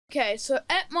Okay, so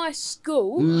at my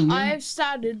school, I have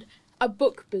started a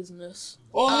book business.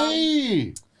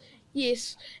 Oi!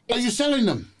 Yes. Are you selling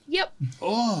them? Yep.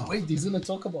 Oh, Wait, he's gonna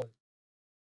talk about it.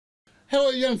 hello,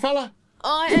 young fella.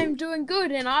 I am doing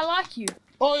good and I like you.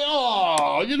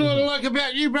 Oh, you know what I like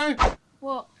about you, bro?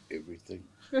 What? Everything.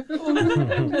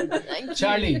 Thank you.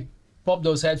 Charlie, pop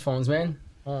those headphones, man.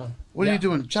 What are you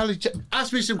doing? Charlie,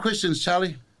 ask me some questions,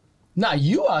 Charlie. Nah,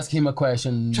 you ask him a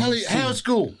question. Charlie, how's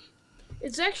school?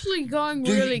 It's actually going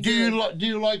Do really good.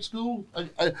 you like school?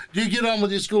 Do you get on with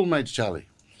your schoolmates, Charlie?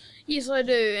 Yes, I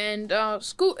do, and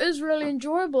school is really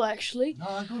enjoyable, actually.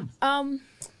 Oh, good.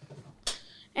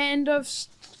 And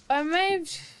I may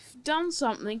have done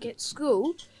something at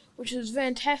school, which is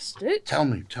fantastic. Tell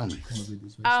me. Charlie in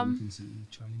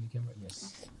the camera.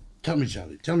 Yes. Tell me,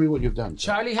 Charlie. Tell me what you've done.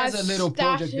 Charlie has I've a little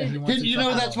project that he wants Did to you talk know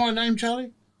about. that's my name,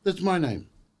 Charlie? That's my name.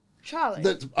 Charlie.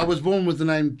 I was born with the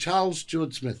name Charles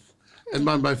Stuart Smith. And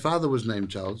my father was named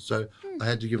Charles, so I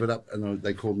had to give it up, and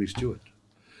they called me Stuart.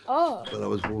 Oh. But I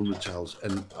was born with Charles,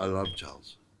 and I love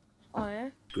Charles. Oh, yeah?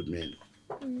 Good man.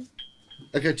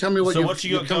 Okay, tell me what So what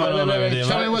you got going on over there,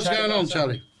 Tell me mate? what's going on,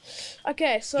 Charlie.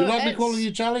 Okay, so Do you like me calling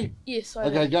you Charlie? Yes, I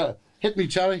Okay, do. go. Hit me,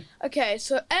 Charlie. Okay,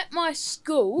 so at my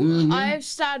school, I have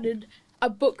started a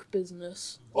book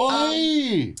business.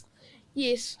 Oi!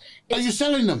 Yes. Are you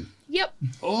selling them? Yep.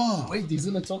 Oh. Wait, he's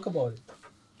gonna talk about it.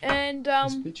 And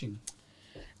He's pitching.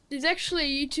 there's actually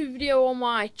a YouTube video on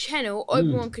my channel,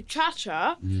 Obi-Wan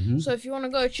Kachacha. So if you want to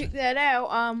go check that out,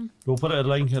 We'll put a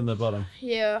link in the bottom.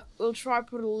 yeah, we'll try to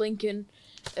put a link in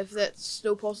if that's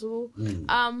still possible.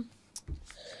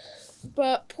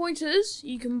 But point is,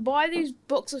 you can buy these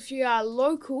books if you are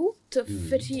local to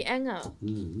Whitianga.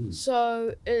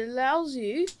 So it allows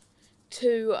you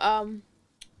to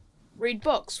read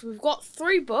books. We've got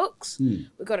 3 books. We've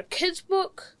got a kid's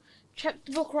book,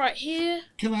 chapter book right here.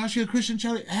 Can I ask you a question,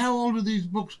 Charlie? How old are these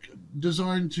books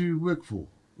designed to work for?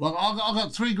 Like, I've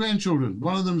got 3 grandchildren.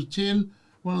 One of them's 10,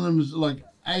 one of them is like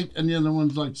 8, and the other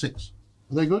one's like 6.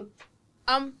 Are they good?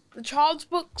 The child's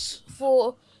books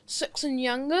for 6 and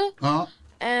younger.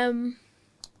 The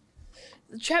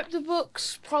chapter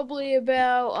books probably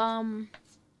about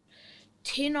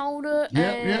 10 older,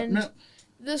 and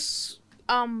this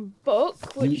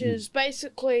book, which is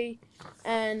basically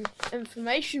an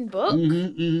information book,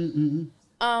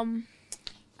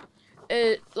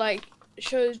 it like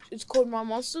shows, it's called My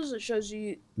Monsters. It shows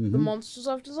you the monsters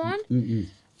I've designed.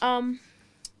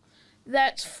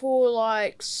 That's for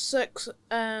like 6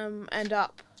 and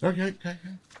up. Okay.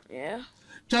 Yeah.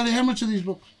 Charlie, how much are these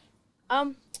books?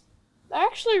 They're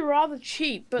actually rather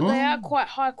cheap, but they are quite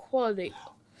high quality.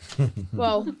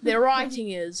 Well, their writing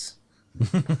is.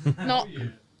 Not.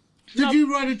 Did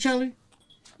you write it, Charlie?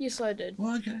 Yes, I did.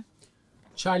 Well, okay.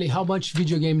 Charlie, how much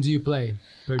video games do you play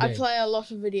per day? I play a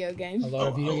lot of video games. a lot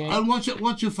of video games. And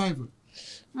what's your favourite?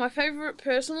 My favorite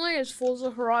personally is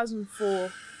Forza Horizon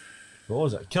 4. What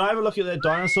was it? Can I have a look at that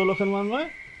dinosaur looking one,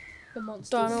 mate? The monsters.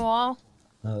 Don't know why.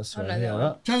 Oh, that's right. know that Yeah, one.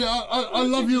 that. Charlie, I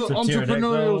love your It's a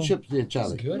pterodactyl. entrepreneurship there,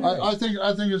 Charlie. That's good.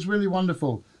 I think it's really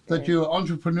wonderful that you're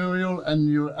entrepreneurial and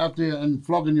you're out there and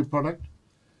flogging your product.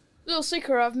 Little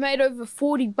secret, I've made over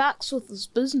 $40 with this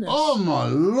business. Oh my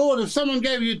Lord! If someone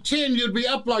gave you 10, you'd be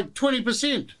up like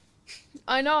 20%.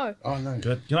 I know. Oh no.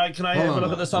 Good. Can I have a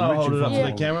look at this one? I'm I'll hold it up reaching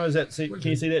to for the camera. Can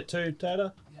you see that too,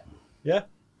 Taylor? Yeah.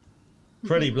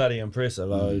 Pretty bloody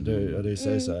impressive. I do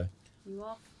say so. You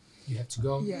off? You have to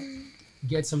go. Yeah.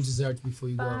 Get some dessert before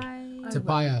you Bye. go. I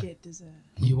Tapaya. won't get dessert.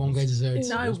 You won't get dessert.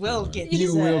 No, I will get You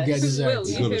dessert. will get dessert. Will,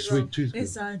 You you got a will. sweet tooth.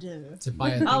 Yes, I do.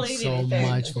 Tapaya, I'll thanks eat so anything.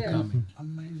 much for Yeah. coming.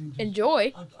 Amazing.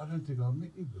 Enjoy. I don't think I've met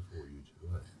you before, you two.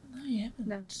 No, you haven't.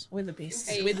 No. We're the best.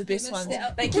 Hey, We're the best you ones. missed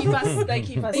out. They keep us. They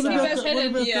keep us. Thank you guys. What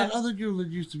about yeah. that other girl that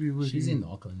used to be working? She's in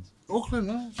Auckland.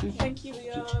 Auckland, huh? She's... Thank you,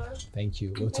 Leo. Thank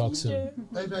you. We'll talk soon.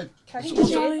 Hey, babe. Kaki,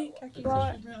 Right. Kaki.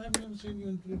 I haven't seen you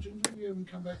in Ginger. You haven't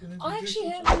come back and introduce I actually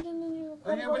yourself. haven't in the new.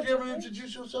 Oh, yeah, but you haven't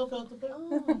introduced yourself out the back.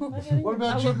 Oh, What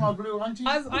about you, my blue auntie?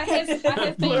 I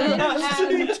have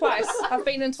been in twice. I've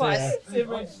been in twice.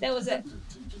 That was it.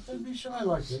 Don't be shy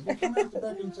like that. You come out the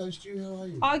back and say, Stu, how are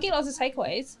you? I get lots of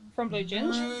takeaways from Blue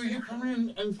Ginge. No, you come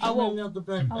in and I come will. in out the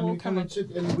back I and will you come come in. and sit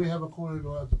and we have a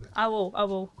corridor out the back. I will.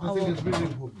 I think it's really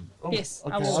important. Oh, Yes, I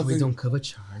okay, will. So we think- don't cover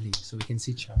Charlie, so we can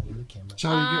see Charlie in the camera.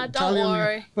 Charlie, Don't Charlie on the-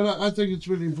 worry. But I think it's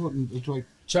really important. It's like,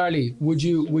 Charlie, would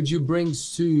you bring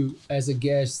Stu as a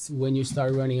guest when you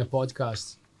start running a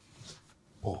podcast?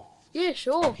 oh, Yeah,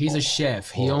 sure. He's a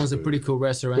chef. He owns a pretty cool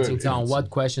restaurant in Very town. handsome. What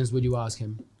questions would you ask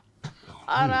him?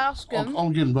 I'd ask him.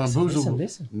 I'm getting bamboozled.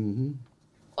 Listen. Mm-hmm.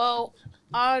 Well,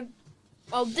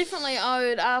 definitely I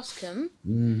would ask him.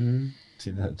 Mm-hmm.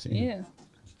 10 out of 10. Yeah.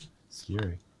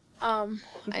 Scary. I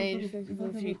need to think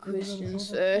of a few questions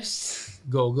first.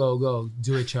 Go.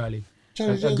 Do it, Charlie.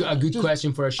 Charlie, A good just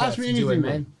question for a chef. ask me Do it, anything,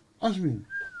 man. bro. Ask me.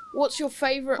 What's your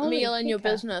favorite meal in your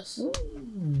business?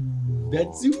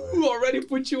 That's already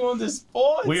put you on the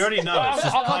spot. We already know. It's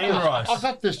just plain rice. I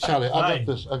got this, Charlie. I got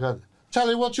this.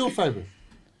 Charlie, what's your favourite?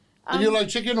 Do you like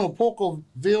chicken or pork or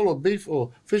veal or beef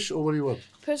or fish or what do you want?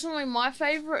 Personally, my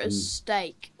favorite is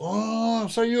steak. Oh,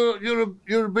 so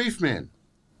you're a beef man.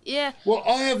 Yeah. Well,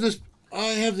 I have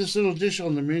this little dish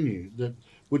on the menu that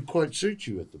would quite suit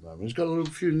you at the moment. It's got a little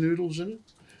few noodles in it.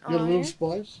 Got a little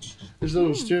spice. There's a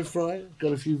little stir fry.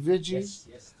 Got a few veggies.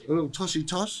 A little tossy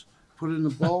toss. Put it in the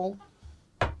bowl.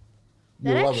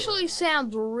 That actually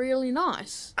sounds really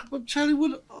nice. But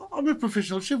Charlie, I'm a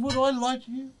professional chef. Would I lie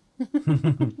to you?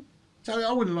 Charlie,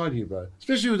 I wouldn't lie to you, bro.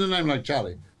 Especially with a name like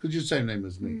Charlie, because you're the same name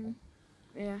as me.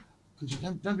 Yeah.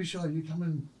 Don't be shy. You come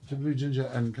in to Blue Ginger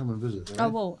and come and visit. Right? I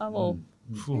will. I will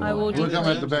do We'll come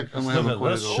that. at the back and we'll have a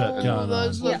Look at this quiet. shit Oh, going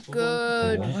those on. look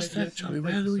good. What's that,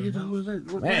 Charlie? How do we get over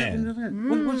that? What Man. happened to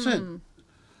that? What's that?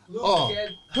 Look at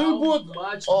who how bought-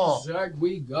 much oh. dessert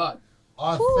we got.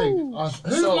 I think.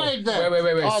 Who So, made that?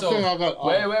 wait. I So, think I got.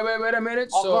 wait a minute.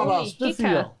 I got a So,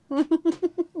 stiffy.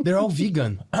 they're all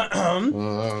vegan. Cut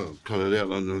it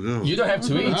out. You don't have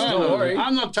to eat. Don't worry.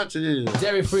 I'm not touching any of that.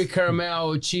 Dairy-free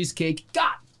caramel cheesecake.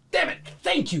 God damn it!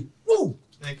 Thank you. Woo!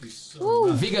 Thank you so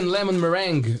much. Vegan lemon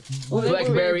meringue,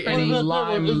 blackberry What and about that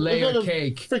lime one? Is layer that a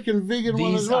cake. Freaking vegan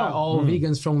one as These well. are all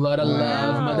vegans from Lotta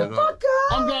Love, motherfucker.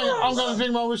 I'm going to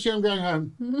drink my whiskey. I'm going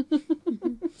home.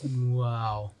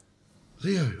 Wow.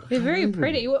 Leo, I They're can't very believe it.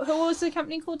 pretty. Who was the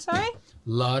company called, sorry?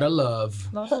 Lotta Love.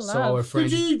 Lotta So our Love. friend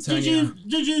Did Tanya.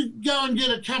 you go and get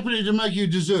a company to make you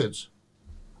desserts?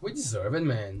 We deserve it,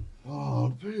 man. Oh,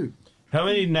 dude. How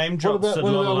many name What drops about did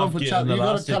one Lola one Love for get in Charlie? the You got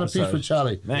to last cut a piece for episode?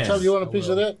 Charlie. Man. Charlie, you want a piece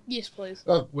of that? Yes, please.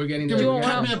 We're getting Give there. me, we're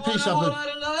cut getting me a piece of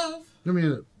it. Give me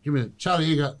it. Give me it.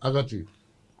 Charlie, I got you.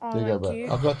 Oh, There you go, thank bro.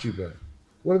 you. I got you, bro.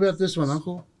 What about this one,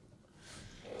 Uncle?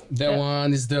 That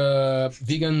one is the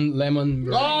vegan lemon.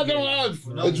 Oh,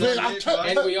 meringue. no, it's very.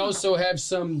 And we also have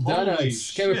some Holy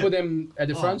donuts. Can we shit. put them at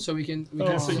the front so we can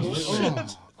see? I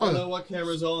don't know what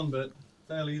camera's on, but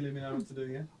Bailey, let me know what to do,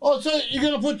 yeah? Oh, so you're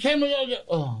gonna put camera on?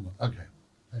 Oh, okay.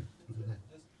 Hey, look at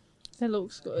that. That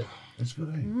looks good. That's good,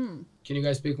 eh? Can you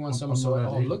guys pick one? Some I'm so.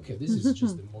 not Oh, ready. look, this is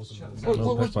just the most amazing. What,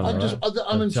 one, I'm right?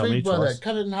 Tell me intrigued by twice. that.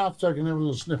 Cut it in half so I can have a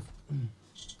little sniff.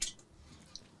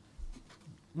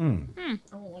 I want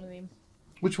one of them.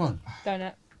 Which one?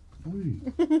 Donut. Ooh.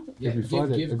 Yeah, Every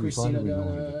Friday- give every Christina Friday we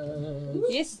go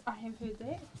donuts. Yes, I have heard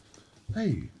that.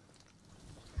 Hey,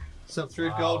 Sup,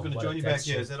 Thread Gold, gonna join you back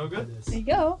here. Is that all good? There you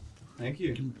go. Thank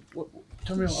you.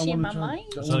 tell me. I Share want my to try. mind.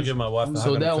 I'm trying to give my wife a So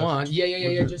hug that and a one,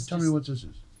 yeah. Just tell me what this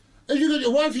is. Hey, you got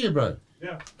your wife here, bro.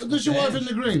 Yeah. This your wife in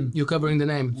the green. You're covering the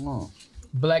name. Oh.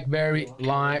 Blackberry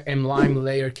lime and lime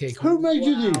layer cake. Who made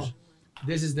you these?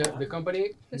 This is the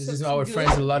company. This is looks our good.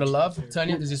 friends a lot of love.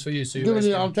 Tanya, this is for you. So you Give it guys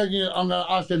here. can- I'm taking it. I'm gonna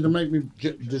ask them to make me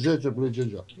dessert of Blue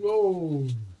Ginger. Whoa.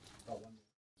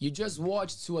 You just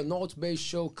watched to an ALTBAYS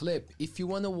Show clip. If you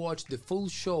want to watch the full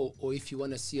show or if you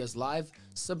want to see us live,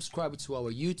 subscribe to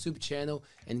our YouTube channel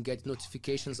and get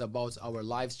notifications about our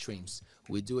live streams.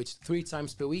 We do it 3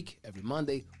 times per week, every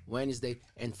Monday, Wednesday,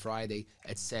 and Friday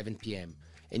at 7 p.m.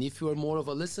 And if you are more of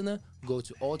a listener, go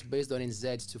to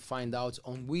altbays.nz to find out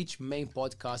on which main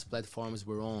podcast platforms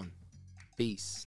we're on. Peace.